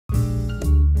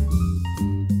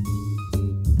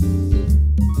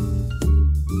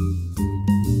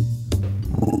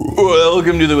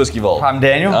Welcome to the Whiskey Vault. I'm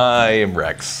Daniel. I am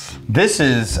Rex. This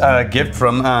is a gift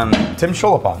from Tim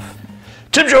Shulepov.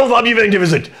 Tim Shulepov, you've been to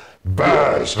visit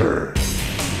Bastard.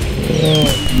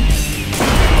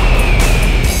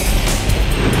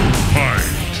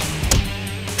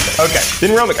 Okay.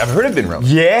 Benromach. I've heard of Benromach.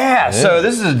 Yeah. So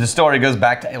this is a distillery that goes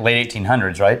back to late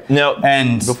 1800s, right? Now,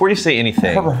 and before you say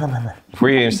anything,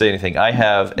 I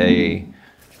have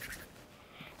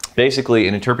basically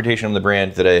an interpretation of the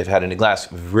brand that I've had in a glass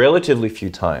relatively few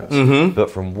times. Mm-hmm. But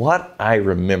from what I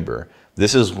remember,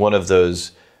 this is one of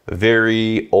those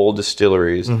very old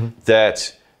distilleries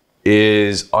that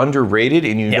is underrated,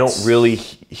 and you don't really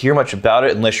hear much about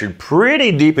it unless you're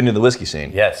pretty deep into the whiskey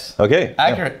scene. Yes. Okay.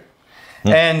 Accurate.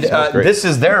 Yeah. And this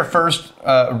is their first,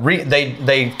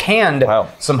 they canned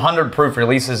some 100 proof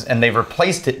releases, and they've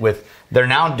replaced it with, they're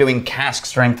now doing cask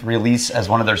strength release as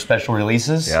one of their special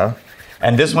releases. Yeah.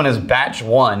 And this one is batch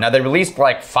 1. Now they released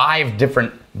like 5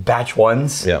 different batch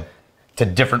 1s to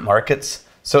different markets.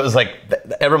 So it was like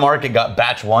every market got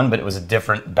batch 1, but it was a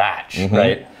different batch,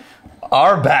 right?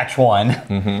 Our batch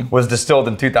 1 was distilled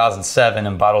in 2007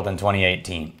 and bottled in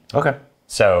 2018. Okay.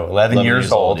 So 11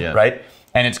 years old, yeah. right?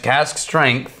 And it's cask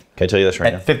strength. Can I tell you this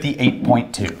right now? At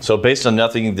 58.2. So based on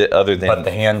nothing other than But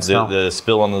the hand smell. The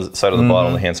spill on the side of the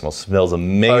bottle, the hand smell smells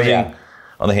amazing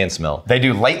on the hand smell. They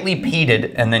do lightly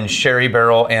peated and then sherry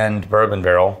barrel and bourbon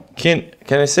barrel. Can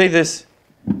I say this?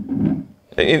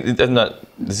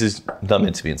 This is not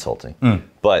meant to be insulting,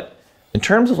 but in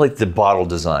terms of like the bottle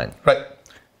design, Right.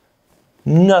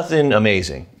 nothing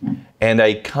amazing. And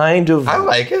I kind of... I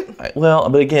like it.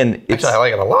 But again, it's... Actually, I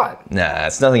like it a lot. Nah,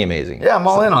 it's nothing amazing. Yeah, I'm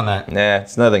all in on that. Nah,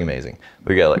 it's nothing amazing.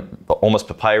 We got like almost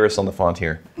papyrus on the font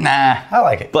here. Nah, I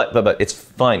like it. But it's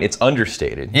fine. It's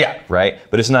understated. Yeah. Right?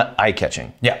 But it's not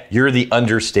eye-catching. Yeah. You're the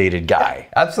understated guy.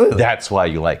 Yeah, absolutely. That's why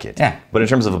you like it. Yeah. But in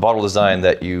terms of a bottle design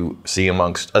that you see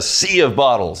amongst a sea of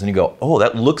bottles and you go, oh,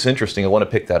 that looks interesting. I want to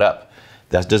pick that up.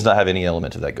 That does not have any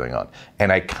element of that going on.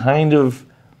 And I kind of...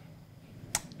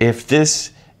 If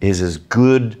this is as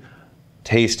good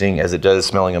tasting as it does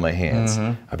smelling in my hands,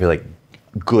 I'd be like,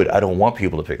 good, I don't want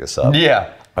people to pick this up.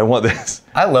 Yeah. I want this.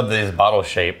 I love this bottle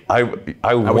shape. I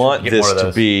want this to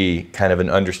those. be kind of an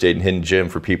understated and hidden gem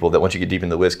for people that once you get deep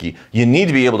into the whiskey, you need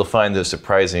to be able to find those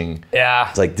surprising. Yeah.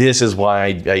 It's like, this is why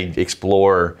I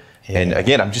explore. Yeah. And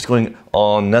again, I'm just going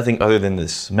on nothing other than the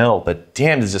smell, but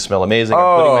damn, does this smell amazing.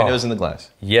 I'm putting my nose in the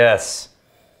glass. Yes.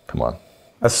 Come on.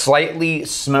 A slightly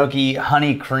smoky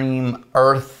honey cream,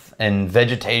 earth and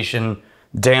vegetation,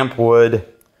 damp wood.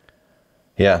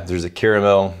 Yeah, there's a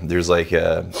caramel. There's like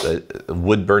a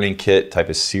wood burning kit type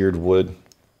of seared wood.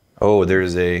 Oh,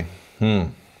 there's a,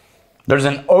 There's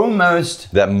an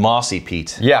almost... that mossy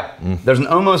peat. Yeah, there's an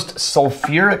almost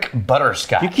sulfuric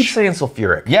butterscotch. You keep saying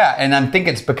sulfuric. Yeah, and I think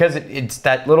it's because it's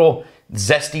that little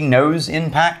zesty nose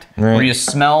impact where you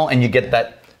smell and you get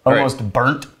that almost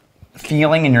burnt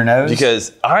feeling in your nose.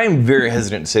 Because I'm very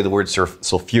hesitant to say the word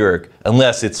sulfuric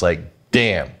unless it's like,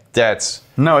 damn, that's...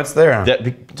 No, it's there.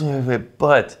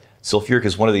 But sulfuric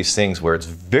is one of these things where it's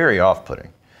very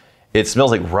off-putting. It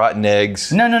smells like rotten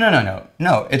eggs.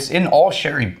 No, it's in all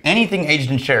sherry. Anything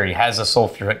aged in sherry has a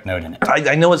sulfuric note in it.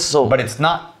 I know it's so... But it's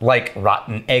not like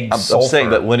rotten egg sulfur. I'm saying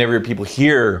that whenever people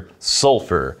hear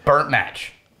sulfur... Burnt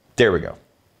match. There we go.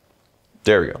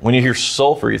 There we go. When you hear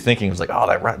sulfur, you're thinking it's like, oh,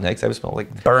 that rotten eggs, that smell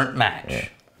like... Burnt match. Yeah.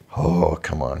 Oh,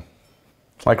 come on.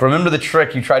 Like, remember the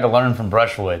trick you tried to learn from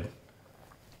brushwood?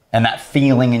 And that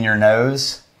feeling in your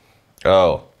nose?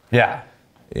 Oh. Yeah.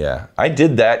 Yeah. I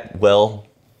did that well.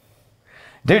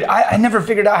 Dude, I never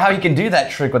figured out how you can do that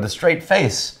trick with a straight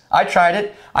face. I tried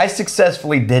it. I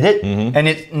successfully did it. And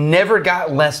it never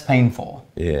got less painful.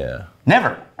 Yeah.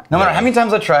 Never. No matter how many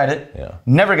times I tried it,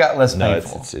 never got less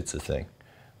painful. No, it's a thing.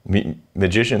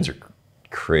 Magicians are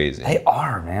crazy. They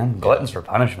are, man. Gluttons for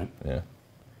punishment. Yeah.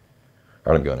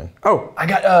 All right, I'm going in. Oh, I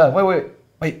got,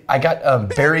 wait. I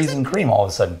got berries and cream all of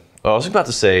a sudden. Oh, I was about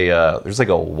to say, there's like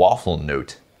a waffle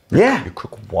note. Yeah. You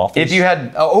cook waffles? If you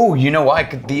had, you know why?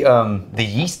 The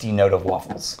yeasty note of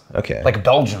waffles. Okay. Like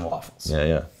Belgian waffles.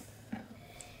 Yeah.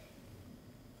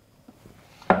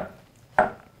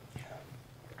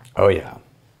 Oh, yeah.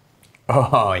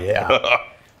 Oh, yeah.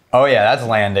 Oh, yeah, that's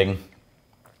landing.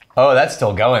 Oh, that's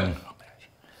still going.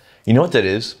 You know what that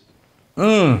is?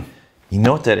 You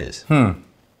know what that is?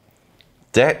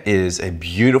 That is a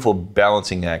beautiful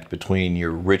balancing act between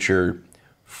your richer,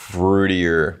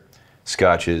 fruitier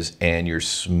scotches and your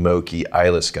smoky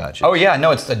Islay scotches. Oh yeah,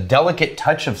 no, it's the delicate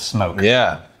touch of smoke.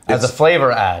 Yeah. As a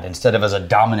flavor add instead of as a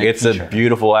dominant feature. A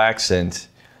beautiful accent.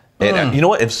 And you know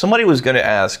what? If somebody was going to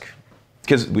ask,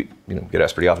 because we get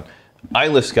asked pretty often,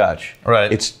 Isla Scotch.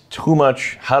 Right. It's too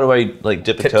much. How do I like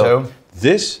dip a toe?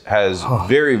 This has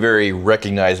very, very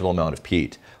recognizable amount of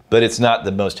peat, but it's not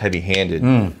the most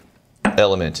heavy-handed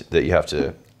element that you have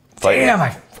to fight. Damn,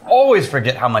 I always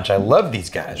forget how much I love these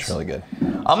guys. It's really good.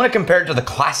 I'm going to compare it to the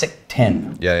Classic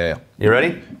 10. Yeah. You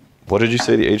ready? What did you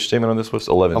say the age statement on this was?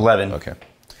 11. 11. Okay.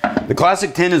 The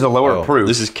Classic 10 is a lower proof.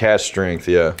 This is cask strength,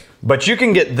 yeah. But you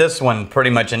can get this one pretty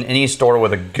much in any store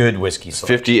with a good whiskey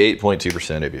selection.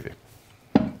 58.2% ABV.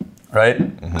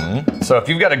 Right? So if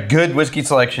you've got a good whiskey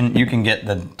selection, you can get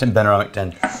the Benromach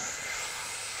 10.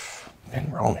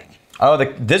 Benromach. Oh,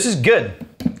 this is good.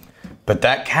 But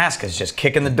that cask is just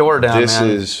kicking the door down, This man.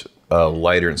 is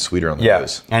lighter and sweeter on the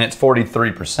nose. And it's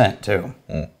 43% too.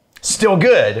 Still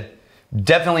good.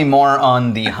 Definitely more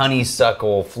on the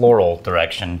honeysuckle floral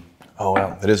direction. Oh,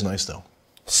 wow. That is nice, though.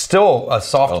 Still a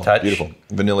soft touch. Beautiful.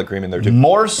 Vanilla cream in there, too.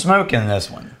 More smoke in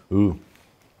this one. Ooh.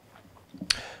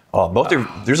 Oh,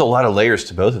 there's a lot of layers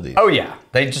to both of these. Oh, yeah.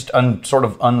 They just sort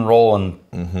of unroll and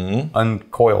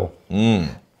uncoil.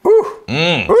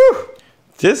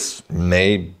 This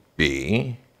may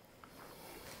be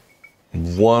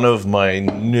one of my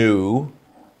new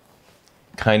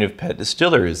kind of pet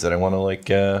distilleries that I want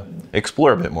to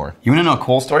explore a bit more. You want to know a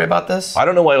cool story about this? I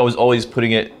don't know why I was always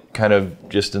putting it kind of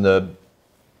just in the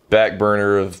back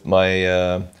burner of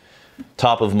my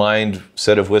top of mind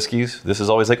set of whiskeys. This is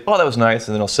always like, oh, that was nice,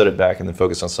 and then I'll set it back and then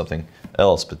focus on something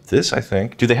else. But this, I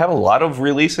think, do they have a lot of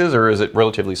releases, or is it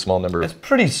relatively small number? It's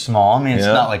pretty small. I mean, it's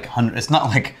not like it's not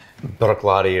like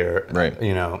Bruichladdich or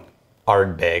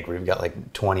Ardbeg, where you've got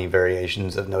like 20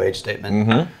 variations of no age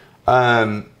statement.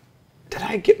 Did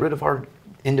I get rid of our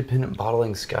independent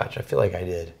bottling scotch? I feel like I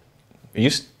did.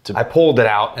 I pulled it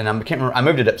out, and I can't remember. I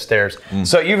moved it upstairs.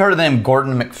 So you've heard of them,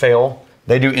 Gordon MacPhail.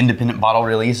 They do independent bottle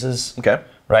releases. Okay.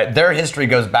 Right? Their history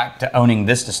goes back to owning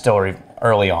this distillery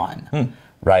early on.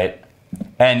 Right?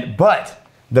 But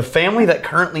the family that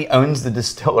currently owns the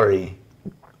distillery,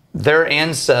 their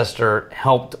ancestor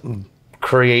helped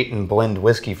create and blend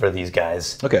whiskey for these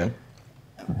guys. Okay.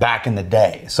 Back in the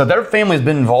day. So their family's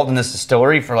been involved in this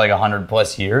distillery for like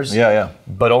 100+ years. Yeah.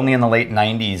 But only in the late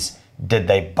 90s did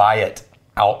they buy it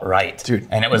outright. Dude.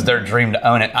 And it was their dream to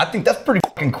own it. I think that's pretty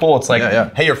fucking cool. It's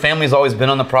like, hey, your family's always been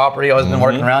on the property, always been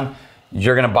working around.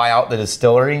 You're gonna buy out the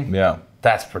distillery? Yeah.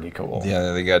 That's pretty cool.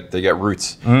 Yeah, they got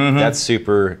roots. That's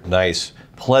super nice.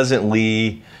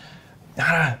 Pleasantly,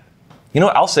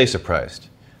 I'll say surprised.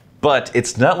 But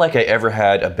it's not like I ever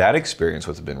had a bad experience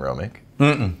with the Benromach.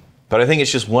 But I think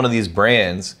it's just one of these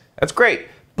brands that's great,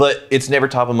 but it's never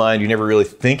top of mind. You're never really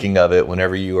thinking of it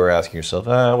whenever you are asking yourself,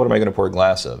 what am I going to pour a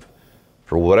glass of?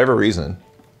 For whatever reason.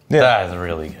 Yeah. That is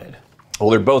really good. Well,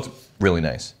 they're both really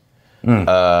nice.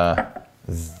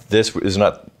 This is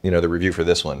not, the review for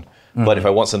this one. But if I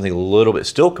want something a little bit,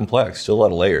 still complex, still a lot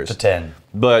of layers. It's a 10.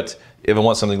 But if I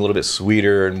want something a little bit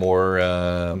sweeter and more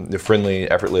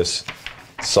friendly, effortless,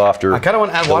 softer. I kind of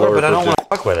want to add water, but I don't want to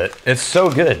fuck with it. It's so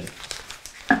good.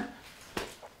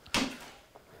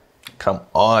 Come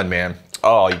on, man.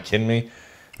 Oh, are you kidding me?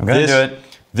 I'm going to do it.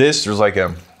 There's like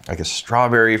a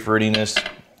strawberry fruitiness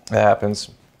that happens.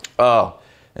 Oh,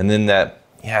 and then that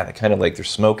kind of like there's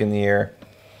smoke in the air.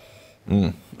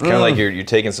 Kind of like you're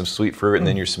taking some sweet fruit and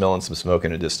then you're smelling some smoke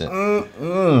in a distance.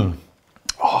 Oh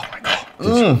my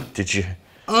God. Did you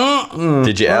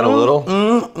add a little?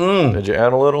 Did you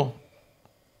add a little?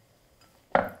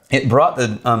 It brought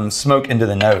the smoke into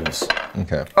the nose.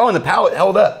 Okay. Oh, and the palate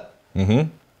held up.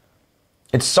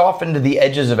 It softened the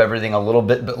edges of everything a little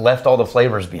bit, but left all the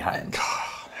flavors behind.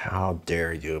 God, how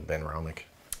dare you, Benromach?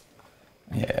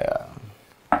 Yeah.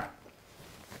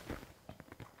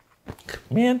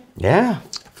 Man. Yeah.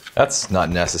 That's not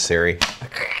necessary.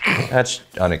 That's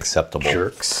unacceptable.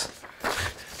 Jerks.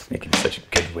 Making such a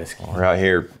good whiskey. We're out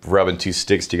here rubbing two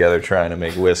sticks together trying to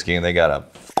make whiskey, and they got a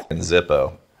f***ing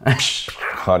Zippo.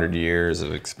 100 years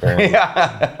of experience.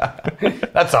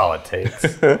 That's all it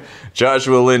takes.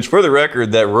 Joshua Lynch, for the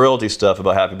record, that royalty stuff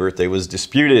about Happy Birthday was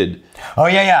disputed. Oh,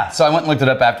 yeah. So I went and looked it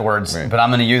up afterwards, but I'm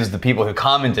going to use the people who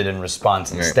commented in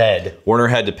response instead. Warner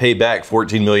had to pay back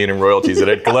 $14 million in royalties that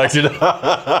it collected.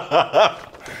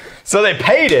 So they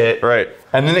paid it. Right.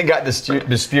 And then it got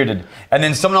disputed. And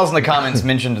then someone else in the comments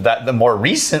mentioned that the more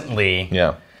recently,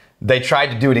 they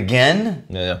tried to do it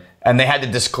again. And they had to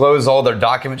disclose all their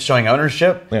documents showing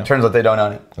ownership. Turns out they don't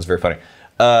own it. That's very funny.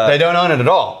 They don't own it at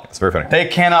all. That's very funny. They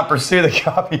cannot pursue the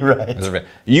copyright.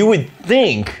 You would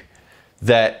think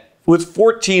that with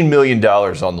 $14 million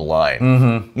on the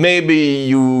line, maybe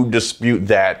you dispute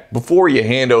that before you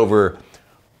hand over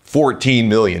 $14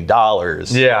 million.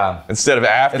 Yeah. Instead of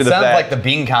after It the sounds fact. like the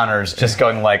bean counters just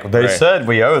going like, they Right. said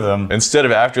we owe them. Instead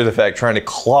of after the fact trying to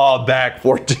claw back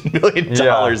 $14 million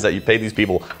that you paid these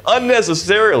people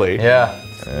unnecessarily. Yeah.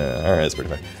 All right, that's pretty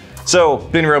funny. So,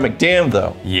 Benromach Dam,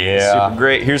 though. Yeah. Super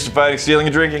great. Here's to fighting, stealing,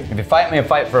 and drinking. If you fight me, a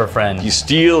fight for a friend. You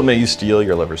steal, may you steal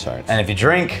your liver's hearts. And if you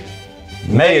drink,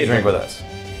 may you drink with us.